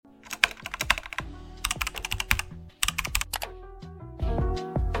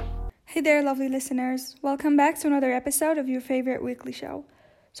Hey there, lovely listeners. Welcome back to another episode of your favorite weekly show.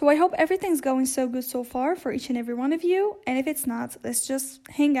 So, I hope everything's going so good so far for each and every one of you. And if it's not, let's just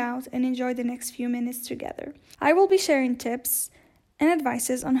hang out and enjoy the next few minutes together. I will be sharing tips and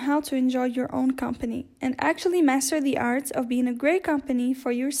advices on how to enjoy your own company and actually master the art of being a great company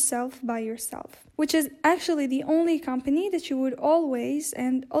for yourself by yourself, which is actually the only company that you would always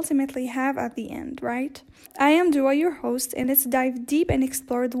and ultimately have at the end, right? I am Dua, your host, and let's dive deep and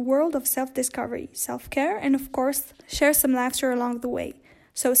explore the world of self-discovery, self-care, and of course, share some laughter along the way.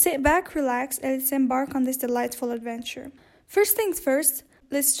 So sit back, relax, and let's embark on this delightful adventure. First things first,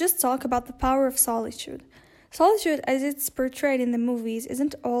 let's just talk about the power of solitude. Solitude, as it's portrayed in the movies,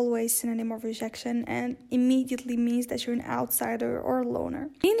 isn't always synonym of rejection and immediately means that you're an outsider or a loner.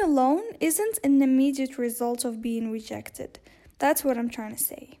 Being alone isn't an immediate result of being rejected. That's what I'm trying to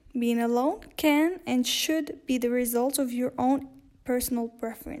say. Being alone can and should be the result of your own personal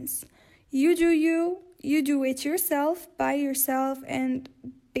preference. You do it yourself, by yourself, and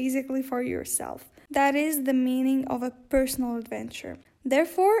basically for yourself. That is the meaning of a personal adventure.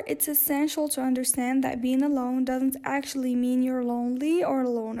 Therefore, it's essential to understand that being alone doesn't actually mean you're lonely or a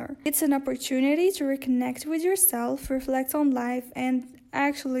loner. It's an opportunity to reconnect with yourself, reflect on life, and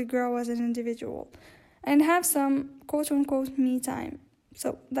actually grow as an individual. And have some quote-unquote me time.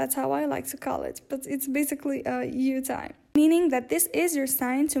 So that's how I like to call it, but it's basically a you time. Meaning that this is your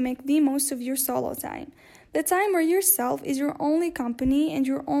sign to make the most of your solo time. The time where yourself is your only company and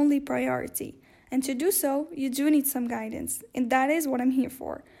your only priority. And to do so, you do need some guidance, and that is what I'm here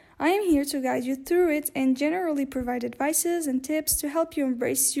for. I am here to guide you through it and generally provide advices and tips to help you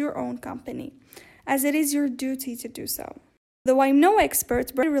embrace your own company, as it is your duty to do so. Though I'm no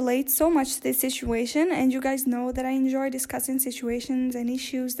expert, but I relate so much to this situation, and you guys know that I enjoy discussing situations and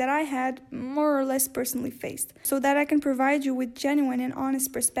issues that I had more or less personally faced, so that I can provide you with genuine and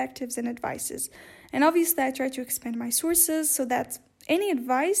honest perspectives and advices. And obviously, I try to expand my sources so that any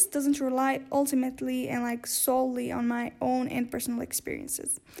advice doesn't rely ultimately and solely on my own and personal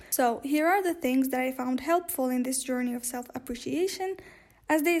experiences. So here are the things that I found helpful in this journey of self-appreciation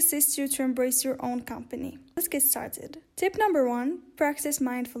as they assist you to embrace your own company. Let's get started. Tip number 1, practice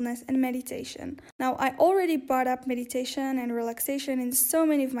mindfulness and meditation. Now, I already brought up meditation and relaxation in so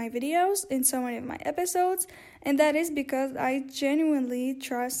many of my videos, in so many of my episodes, and that is because I genuinely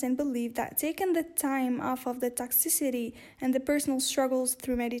trust and believe that taking the time off of the toxicity and the personal struggles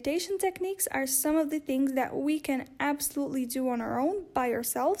through meditation techniques are some of the things that we can absolutely do on our own by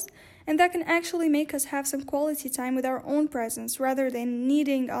ourselves, and that can actually make us have some quality time with our own presence rather than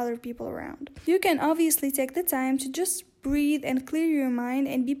needing other people around. You can obviously take the time to just breathe and clear your mind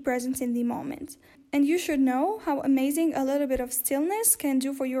and be present in the moment. And you should know how amazing a little bit of stillness can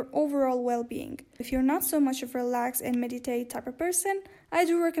do for your overall well-being. If you're not so much of a relax and meditate type of person, I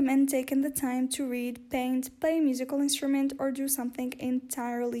do recommend taking the time to read, paint, play a musical instrument, or do something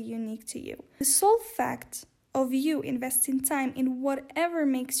entirely unique to you. The sole fact of you investing time in whatever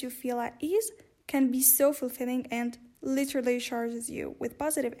makes you feel at ease can be so fulfilling and literally charges you with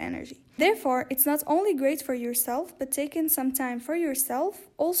positive energy. Therefore, it's not only great for yourself, but taking some time for yourself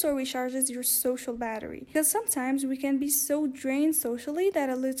also recharges your social battery. Because sometimes we can be so drained socially that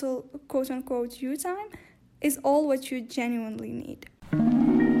a little quote-unquote you time is all what you genuinely need.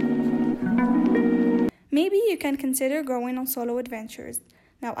 Maybe you can consider going on solo adventures.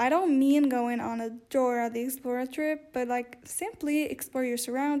 Now, I don't mean going on a Dora the Explorer trip, but simply explore your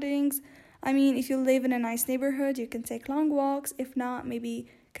surroundings. I mean, if you live in a nice neighborhood, you can take long walks. If not, maybe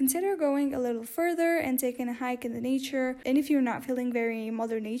consider going a little further and taking a hike in the nature. And if you're not feeling very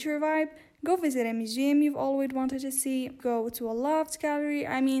Mother Nature vibe, go visit a museum you've always wanted to see. Go to a loft gallery.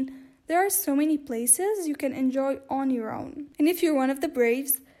 I mean, there are so many places you can enjoy on your own. And if you're one of the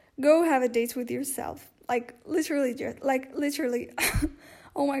braves, go have a date with yourself. Literally.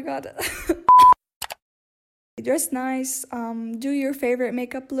 Oh my god. Dress nice, do your favorite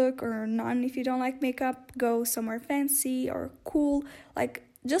makeup look or none if you don't like makeup, go somewhere fancy or cool,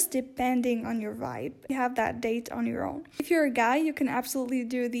 just depending on your vibe. You have that date on your own. If you're a guy, you can absolutely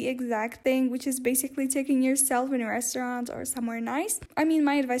do the exact thing, which is basically taking yourself in a restaurant or somewhere nice. I mean,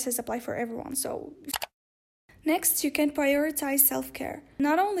 my advices apply for everyone, so... Next, you can prioritize self-care.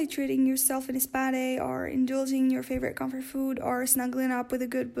 Not only treating yourself in a spa day or indulging your favorite comfort food or snuggling up with a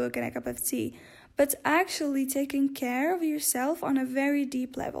good book and a cup of tea, but actually taking care of yourself on a very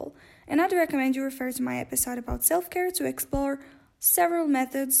deep level. And I'd recommend you refer to my episode about self-care to explore several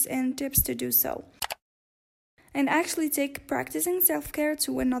methods and tips to do so. And actually take practicing self-care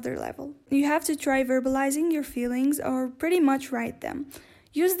to another level. You have to try verbalizing your feelings or pretty much write them.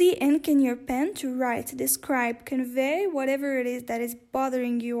 Use the ink in your pen to write, describe, convey whatever it is that is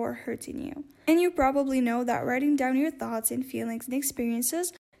bothering you or hurting you. And you probably know that writing down your thoughts and feelings and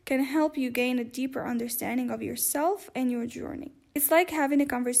experiences can help you gain a deeper understanding of yourself and your journey. It's like having a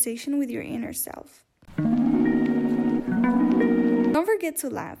conversation with your inner self. Don't forget to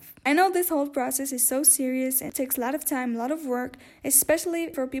laugh. I know this whole process is so serious and takes a lot of time, a lot of work,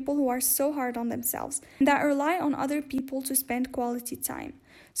 especially for people who are so hard on themselves and that rely on other people to spend quality time.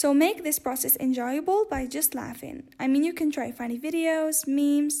 So make this process enjoyable by just laughing. You can try funny videos,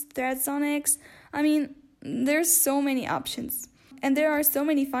 memes, threads on X. There's so many options. And there are so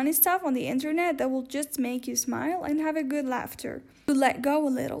many funny stuff on the internet that will just make you smile and have a good laughter. To let go a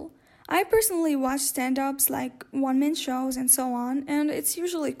little. I personally watch stand-ups like one-man shows and so on, and it's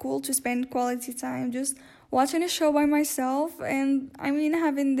usually cool to spend quality time just watching a show by myself and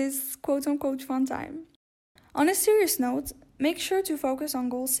having this quote-unquote fun time. On a serious note, make sure to focus on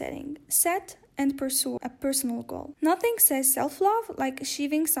goal setting. Set and pursue a personal goal. Nothing says self-love like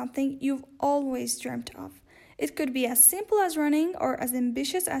achieving something you've always dreamt of. It could be as simple as running or as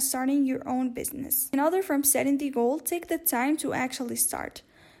ambitious as starting your own business. In order from setting the goal, take the time to actually start.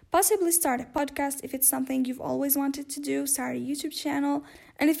 Possibly start a podcast if it's something you've always wanted to do, start a YouTube channel,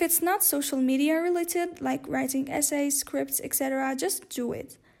 and if it's not social media related, like writing essays, scripts, etc., just do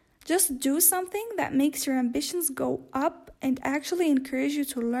it. Just do something that makes your ambitions go up and actually encourage you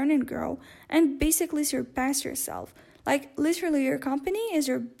to learn and grow and basically surpass yourself. Like literally your company is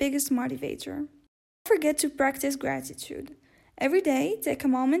your biggest motivator. Don't forget to practice gratitude. Every day, take a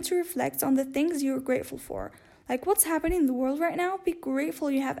moment to reflect on the things you're grateful for. Like what's happening in the world right now, be grateful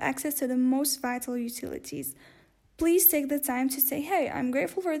you have access to the most vital utilities. Please take the time to say, hey, I'm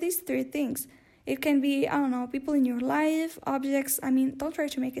grateful for these 3 things. It can be, people in your life, objects. Don't try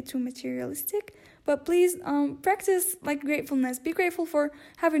to make it too materialistic, but please practice gratefulness. Be grateful for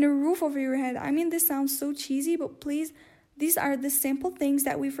having a roof over your head. This sounds so cheesy, but please, these are the simple things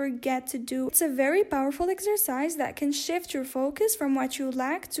that we forget to do. It's a very powerful exercise that can shift your focus from what you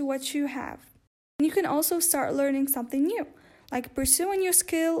lack to what you have. And you can also start learning something new, like pursue a new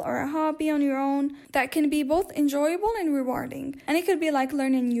skill or a hobby on your own that can be both enjoyable and rewarding. And it could be like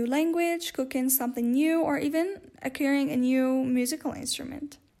learning a new language, cooking something new, or even acquiring a new musical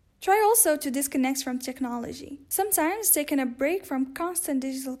instrument. Try also to disconnect from technology. Sometimes taking a break from constant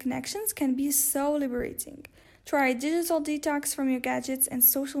digital connections can be so liberating. Try a digital detox from your gadgets and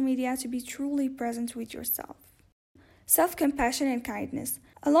social media to be truly present with yourself. Self-compassion and kindness.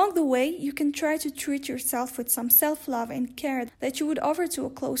 Along the way, you can try to treat yourself with some self-love and care that you would offer to a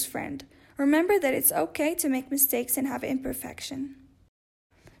close friend. Remember that it's okay to make mistakes and have imperfection.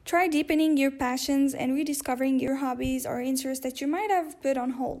 Try deepening your passions and rediscovering your hobbies or interests that you might have put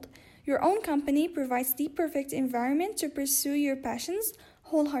on hold. Your own company provides the perfect environment to pursue your passions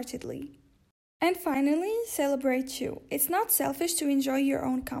wholeheartedly. And finally, celebrate you. It's not selfish to enjoy your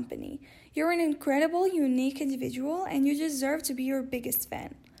own company. You're an incredible, unique individual and you deserve to be your biggest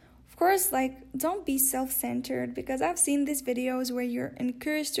fan. Of course, don't be self-centered because I've seen these videos where you're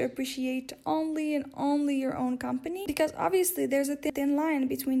encouraged to appreciate only and only your own company because obviously there's a thin line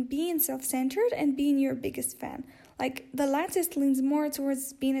between being self-centered and being your biggest fan. The latter leans more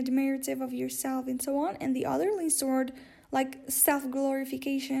towards being admirative of yourself and so on, and the other leans toward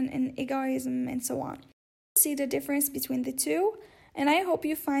self-glorification and egoism and so on. See the difference between the two, and I hope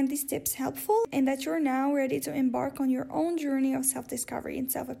you find these tips helpful and that you're now ready to embark on your own journey of self-discovery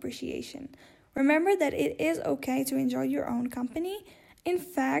and self-appreciation. Remember that it is okay to enjoy your own company. In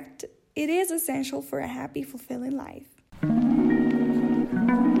fact, it is essential for a happy, fulfilling life.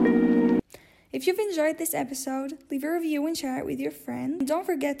 If you've enjoyed this episode, leave a review and share it with your friends. And don't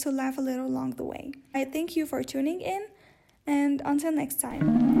forget to laugh a little along the way. I thank you for tuning in, and until next time.